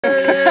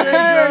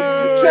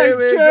Here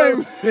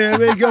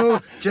we go.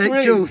 Take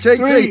two. Take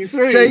three.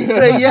 Take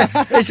three.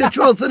 Yeah, it's the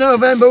 12th of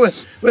November.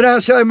 We're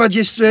outside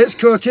Magistrates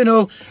Court in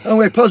Hull, and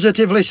we're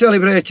positively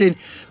celebrating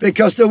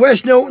because the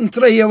West Norton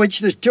Three, of which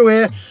there's two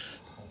here,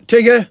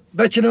 Tigger,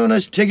 better known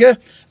as Tigger,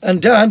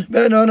 and Dan,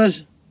 better known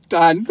as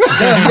Dan.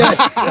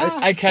 yeah.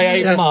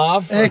 AKA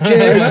Marv.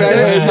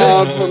 AKA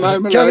Marv from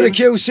Home Alone. Having a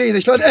QC,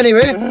 this lad.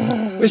 Anyway,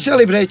 we're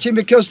celebrating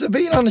because they've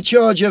been on a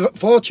charge of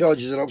 4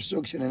 charges of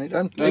obstruction in it,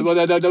 Dan. Well,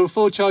 there were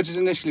 4 charges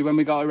initially when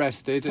we got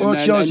arrested, and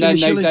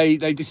then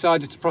they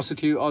decided to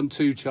prosecute on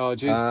 2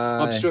 charges: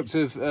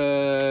 obstructive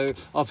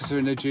officer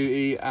in the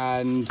duty,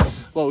 and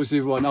what was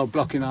the other one? Oh,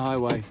 blocking the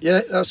highway.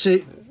 Yeah, that's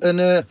it. And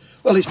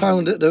well, it's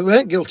found that they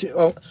weren't guilty.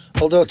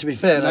 Although to be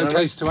fair, no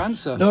case to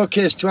answer. No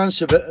case to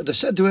answer, but they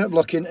said they weren't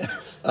blocking the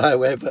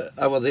highway, but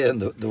I was there and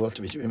they were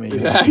to be me.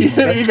 Yeah,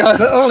 you got.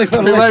 But only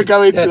for we won't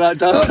go into that,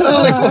 Dan.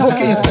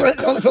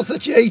 only for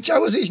 38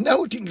 hours is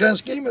now in grand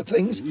scheme of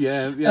things.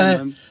 Yeah.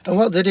 And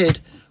what they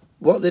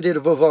did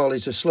above all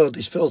is they slowed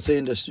this filthy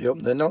industry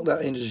up. They knocked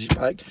that industry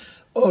back.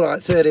 All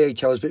right,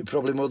 38 hours, but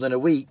probably more than a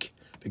week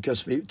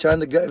because by the time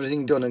they got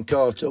everything done and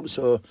caught up.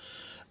 So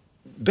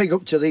big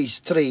up to these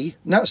 3.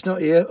 Nat's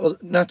not here.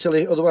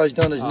 Natalie, otherwise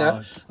known as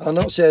Nat. I'll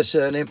not say her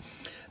surname.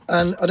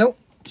 And I don't.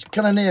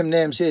 Can I name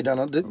names here,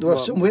 Dan? There were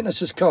some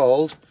witnesses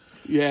called.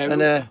 Yeah.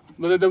 And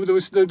well, there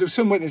was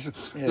some witnesses.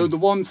 Yeah. The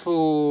one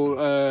for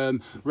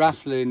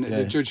Rafflin,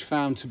 the judge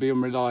found to be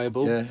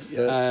unreliable.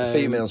 Yeah.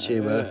 Female she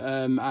were.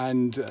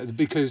 And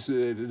because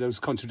there was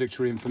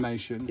contradictory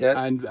information.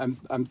 Yeah.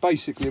 And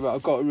basically, what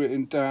I've got it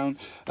written down.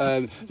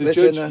 The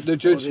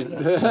judge.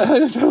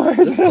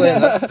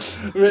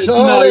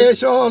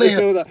 It's all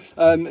here.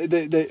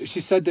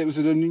 She said that it was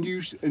an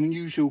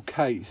unusual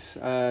case.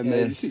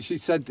 She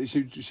said that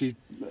she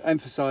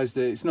emphasised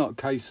that it's not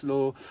case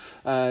law,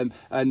 and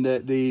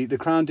that the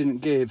Crown didn't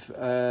give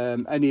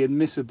any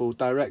admissible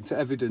direct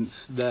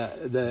evidence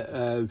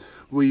that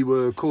we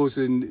were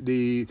causing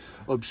the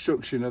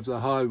obstruction of the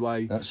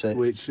highway,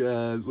 which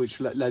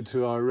led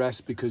to our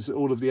arrest, because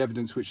all of the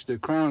evidence which the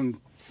Crown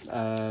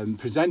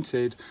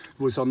presented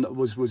was on the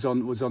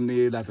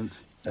 11th.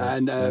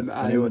 And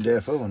he wasn't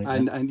there for one.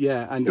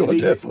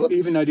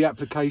 Even though the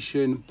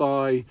application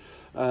by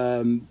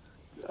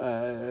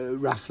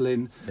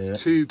Rafflin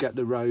to get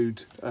the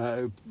road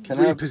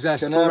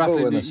repossessed for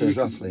Rafflin. When it says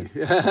Rafflin.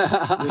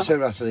 You say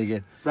Rafflin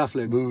again.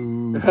 Rafflin.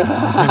 Boo.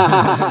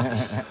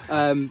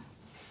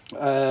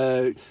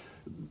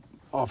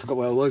 I forgot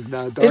where I was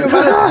now. It don't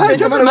matter.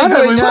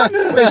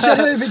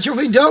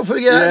 Don't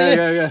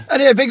forget. Yeah.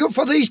 Anyway, big up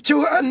for these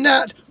 2 and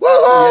Nat.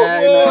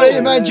 Woo!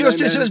 Pretty man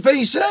justice has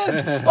been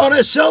served on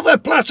a silver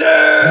platter.